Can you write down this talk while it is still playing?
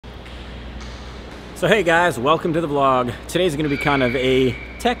So hey guys, welcome to the vlog. Today's gonna be kind of a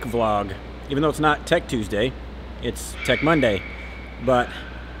tech vlog. Even though it's not Tech Tuesday, it's Tech Monday. But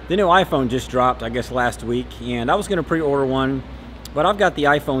the new iPhone just dropped, I guess last week, and I was gonna pre-order one, but I've got the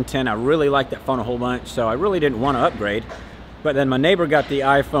iPhone 10. I really like that phone a whole bunch, so I really didn't want to upgrade. But then my neighbor got the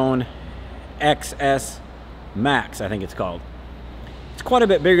iPhone XS Max, I think it's called. It's quite a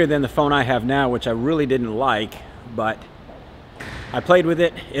bit bigger than the phone I have now, which I really didn't like, but I played with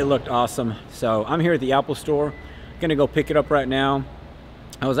it. It looked awesome. So I'm here at the Apple store. Gonna go pick it up right now.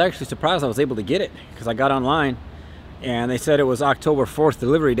 I was actually surprised I was able to get it because I got online and they said it was October 4th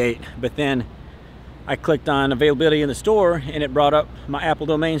delivery date, but then I clicked on availability in the store and it brought up my Apple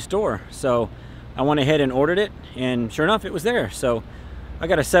domain store. So I went ahead and ordered it, and sure enough, it was there. So I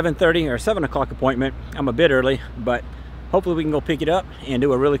got a 7:30 or 7 o'clock appointment. I'm a bit early, but hopefully we can go pick it up and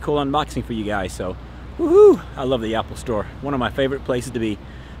do a really cool unboxing for you guys. So woohoo! I love the Apple store. One of my favorite places to be.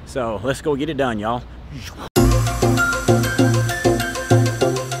 So let's go get it done, y'all.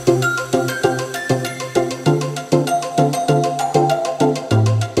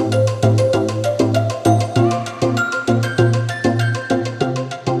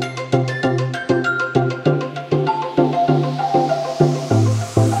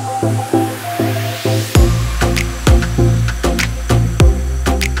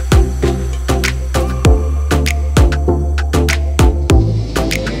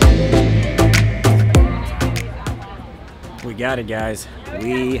 We got it, guys.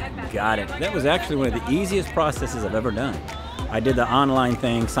 We got it. That was actually one of the easiest processes I've ever done. I did the online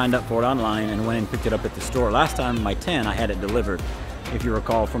thing, signed up for it online, and went and picked it up at the store. Last time, my 10, I had it delivered. If you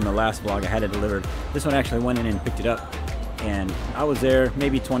recall from the last vlog, I had it delivered. This one actually went in and picked it up. And I was there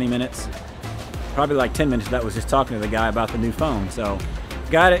maybe 20 minutes, probably like 10 minutes. That was just talking to the guy about the new phone. So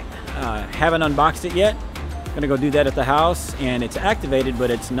got it. Haven't unboxed it yet. Gonna go do that at the house, and it's activated, but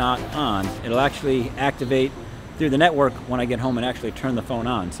it's not on. It'll actually activate through the network when I get home and actually turn the phone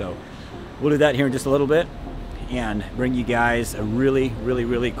on. So we'll do that here in just a little bit and bring you guys a really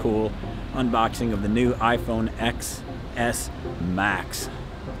cool unboxing of the new iPhone XS Max.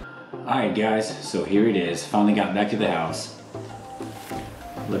 Alright guys, so here it is. Finally got back to the house.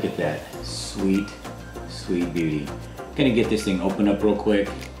 Look at that. Sweet beauty. Gonna get this thing opened up real quick.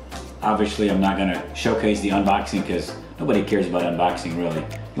 Obviously I'm not gonna showcase the unboxing because nobody cares about unboxing really.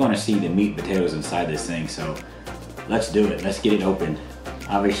 You want to see the meat and potatoes inside this thing, so let's do it. Let's get it open.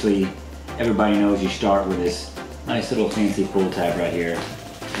 Obviously, everybody knows you start with this nice little fancy pull tab right here.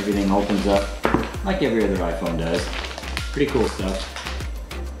 Everything opens up like every other iPhone does. Pretty cool stuff.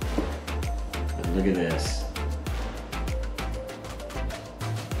 But look at this.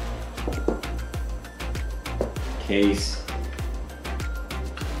 Case,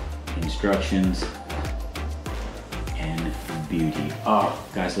 instructions, and beauty. Oh,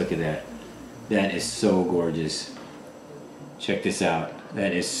 guys, look at that. That is so gorgeous. Check this out.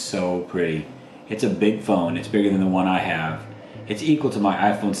 That is so pretty. It's a big phone. It's bigger than the one I have. It's equal to my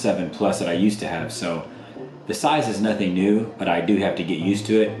iPhone 7 Plus that I used to have. So the size is nothing new, but I do have to get used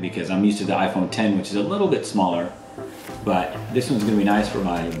to it because I'm used to the iPhone 10, which is a little bit smaller. But this one's gonna be nice for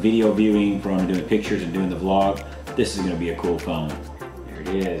my video viewing, for when I'm doing pictures and doing the vlog. This is gonna be a cool phone. There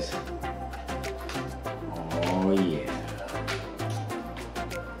it is. Oh yeah.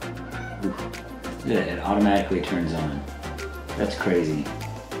 Oof. Look at that, it automatically turns on. That's crazy.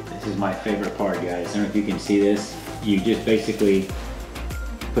 This is my favorite part, guys. I don't know if you can see this. You just basically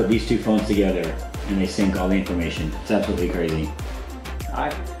put these two phones together and they sync all the information. It's absolutely crazy.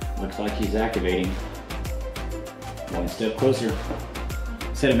 Alright, looks like he's activating. One step closer.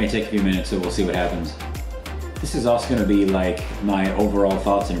 Said it may take a few minutes, so we'll see what happens. This is also going to be like my overall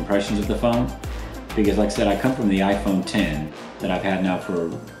thoughts and impressions of the phone. Because like I said, I come from the iPhone 10 that I've had now for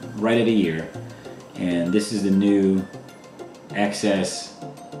right at a year. And this is the new XS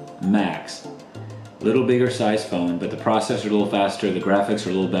Max. A little bigger size phone, but the processor a little faster, the graphics are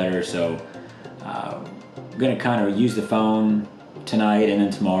a little better. So I'm gonna kind of use the phone tonight and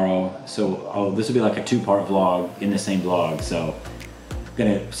then tomorrow. So this will be like a two-part vlog in the same vlog. So I'm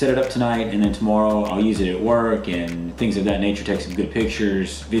gonna set it up tonight, and then tomorrow I'll use it at work and things of that nature, take some good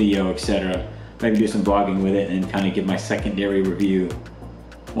pictures, video, etc. Maybe do some vlogging with it and kind of give my secondary review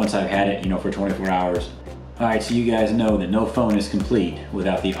once I've had it, you know, for 24 hours. Alright, so you guys know that no phone is complete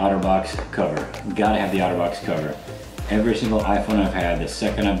without the OtterBox cover. You gotta have the OtterBox cover. Every single iPhone I've had, the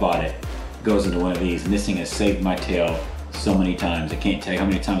second I bought it, goes into one of these, and this thing has saved my tail so many times. I can't tell you how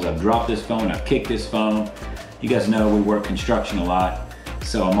many times I've dropped this phone, I've kicked this phone. You guys know we work construction a lot,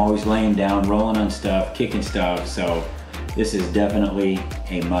 so I'm always laying down, rolling on stuff, kicking stuff, so this is definitely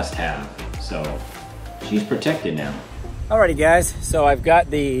a must-have. So she's protected now. Alrighty guys, so I've got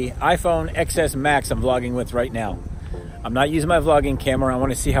the iPhone XS Max I'm vlogging with right now. I'm not using my vlogging camera. I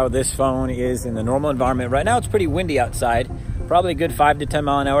want to see how this phone is in the normal environment. Right now it's pretty windy outside, probably a good 5 to 10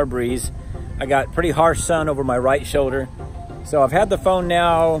 mile an hour breeze. I got pretty harsh sun over my right shoulder. So I've had the phone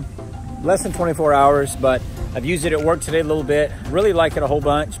now less than 24 hours, but I've used it at work today a little bit. Really like it a whole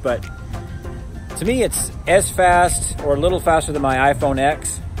bunch, but to me it's as fast or a little faster than my iPhone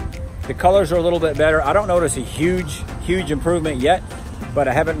X. The colors are a little bit better. I don't notice a huge improvement yet, but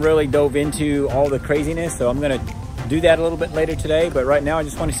I haven't really dove into all the craziness, so I'm gonna do that a little bit later today. But right now I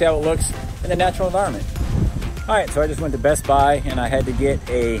just want to see how it looks in the natural environment. All right, so I just went to Best Buy and I had to get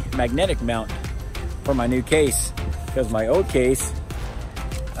a magnetic mount for my new case because my old case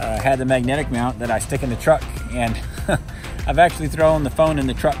had the magnetic mount that I stick in the truck, and I've actually thrown the phone in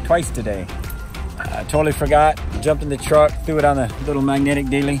the truck twice today. I totally forgot, jumped in the truck, threw it on the little magnetic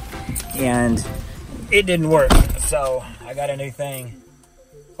dealie, and it didn't work. So I got a new thing.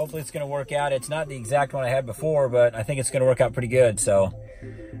 Hopefully it's gonna work out. It's not the exact one I had before, but I think it's gonna work out pretty good. So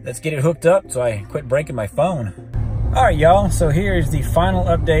let's get it hooked up so I quit breaking my phone. All right, y'all, so here's the final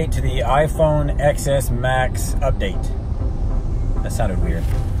update to the iPhone XS Max update. That sounded weird.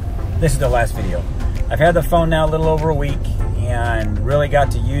 This is the last video. I've had the phone now a little over a week and really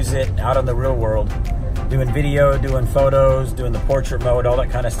got to use it out in the real world, doing video, doing photos, doing the portrait mode, all that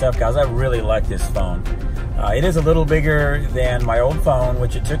kind of stuff, guys. I really like this phone. It is a little bigger than my old phone,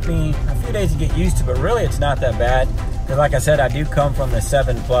 which it took me a few days to get used to, but really it's not that bad. Because like I said, I do come from the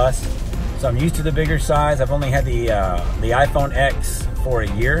 7 Plus, so I'm used to the bigger size. I've only had the iPhone X for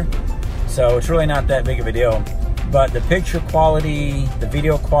a year, so it's really not that big of a deal. But the picture quality, the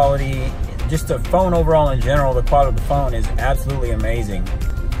video quality, just the phone overall in general, the quality of the phone is absolutely amazing.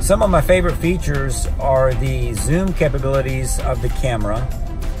 Some of my favorite features are the zoom capabilities of the camera.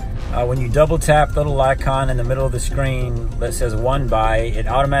 When you double tap the little icon in the middle of the screen that says 1x, it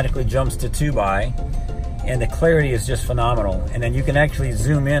automatically jumps to 2x, and the clarity is just phenomenal. And then you can actually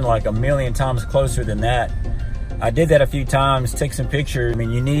zoom in like a million times closer than that. I did that a few times, take some pictures. I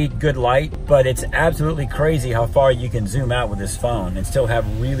mean, you need good light, but it's absolutely crazy how far you can zoom out with this phone and still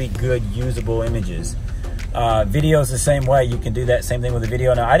have really good usable images. Video is the same way. You can do that same thing with the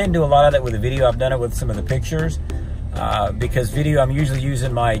video. Now, I didn't do a lot of that with the video. I've done it with some of the pictures because video, I'm usually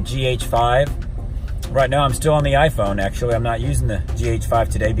using my GH5. Right now, I'm still on the iPhone, actually. I'm not using the GH5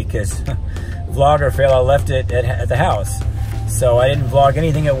 today because vlogger fail, I left it at the house. So I didn't vlog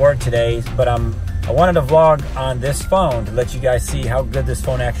anything at work today, but I wanted to vlog on this phone to let you guys see how good this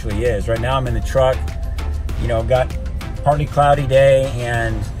phone actually is. Right now I'm in the truck, you know, got partly cloudy day,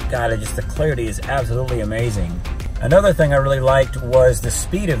 and God, just the clarity is absolutely amazing. Another thing I really liked was the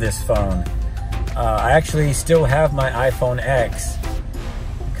speed of this phone. I actually still have my iPhone X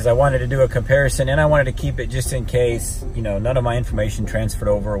because I wanted to do a comparison, and I wanted to keep it just in case, you know, none of my information transferred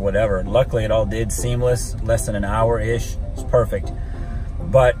over or whatever. Luckily it all did seamless, less than an hour-ish. It's perfect.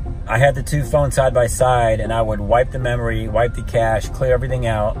 But I had the two phones side by side, and I would wipe the memory, wipe the cache, clear everything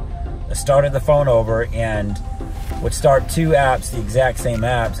out. I started the phone over and would start 2 apps, the exact same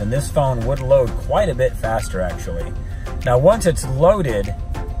apps, and this phone would load quite a bit faster actually. Now once it's loaded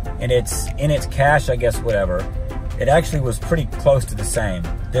and it's in its cache, I guess, whatever, it actually was pretty close to the same.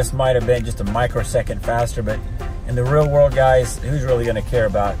 This might have been just a microsecond faster, but in the real world, guys, who's really gonna care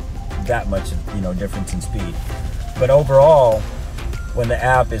about that much, you know, difference in speed? But overall, when the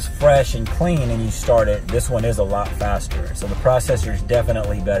app is fresh and clean and you start it, this one is a lot faster. So the processor is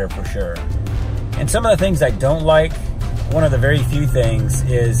definitely better for sure. And some of the things I don't like, one of the very few things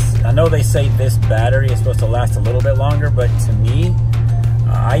is, I know they say this battery is supposed to last a little bit longer, but to me,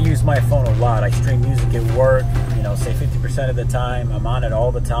 I use my phone a lot. I stream music at work, you know, say 50% of the time. I'm on it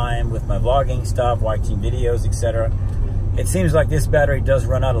all the time with my vlogging stuff, watching videos, etc. It seems like this battery does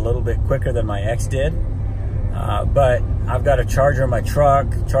run out a little bit quicker than my X did. But I've got a charger in my truck,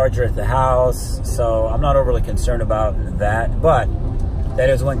 charger at the house, so I'm not overly concerned about that. But that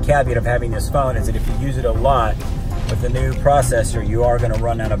is one caveat of having this phone, is that if you use it a lot with the new processor, you are going to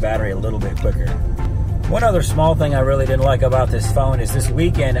run out of battery a little bit quicker. One other small thing I really didn't like about this phone is this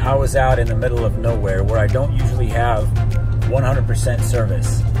weekend I was out in the middle of nowhere where I don't usually have 100%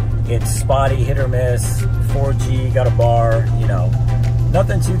 service. It's spotty, hit or miss, 4G, got a bar, you know,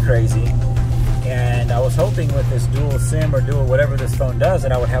 nothing too crazy. And I was hoping with this dual SIM or dual whatever this phone does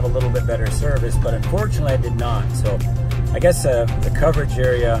that I would have a little bit better service, but unfortunately I did not. So I guess the coverage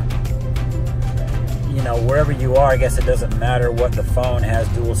area, you know, wherever you are, I guess it doesn't matter what the phone has,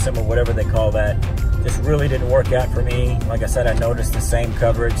 dual SIM or whatever they call that. Just really didn't work out for me. Like I said, I noticed the same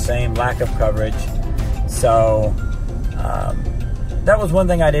coverage, same lack of coverage. So that was one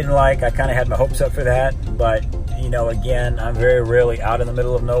thing I didn't like. I kind of had my hopes up for that, but you know, again, I'm very rarely out in the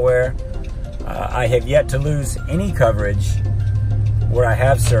middle of nowhere. I have yet to lose any coverage where I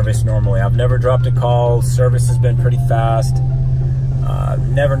have service normally. I've never dropped a call. Service has been pretty fast.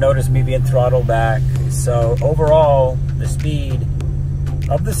 Never noticed me being throttled back. So overall, the speed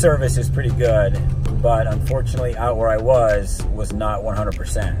of the service is pretty good, but unfortunately out where I was not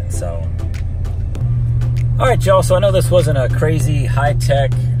 100%. So, all right, y'all. So I know this wasn't a crazy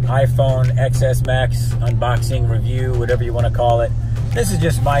high-tech iPhone XS Max unboxing review, whatever you want to call it. This is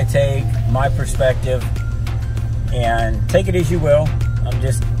just my take, my perspective, and take it as you will. I'm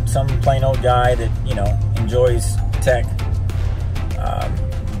just some plain old guy that, you know, enjoys tech.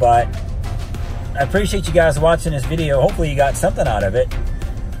 But I appreciate you guys watching this video. Hopefully you got something out of it.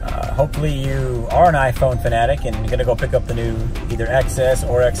 Hopefully you are an iPhone fanatic and you're gonna go pick up the new either XS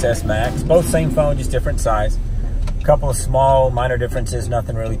or XS Max. Both same phone, just different size. A couple of small, minor differences,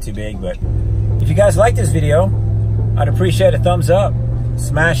 nothing really too big. But if you guys like this video, I'd appreciate a thumbs up.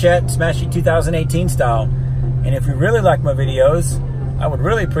 Smash it 2018 style. And if you really like my videos, I would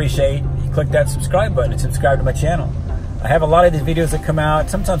really appreciate you click that subscribe button and subscribe to my channel. I have a lot of these videos that come out.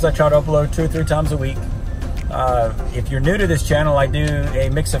 Sometimes I try to upload 2 or 3 times a week. If you're new to this channel, I do a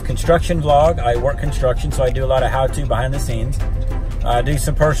mix of construction vlog. I work construction, so I do a lot of how-to behind the scenes. I do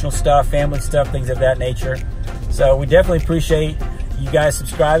some personal stuff, family stuff, things of that nature. So we definitely appreciate you guys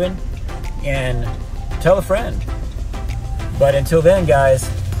subscribing, and tell a friend. But until then, guys,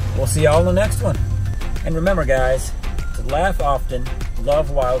 we'll see y'all in the next one. And remember, guys, to laugh often, love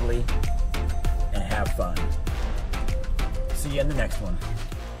wildly, and have fun. See you in the next one.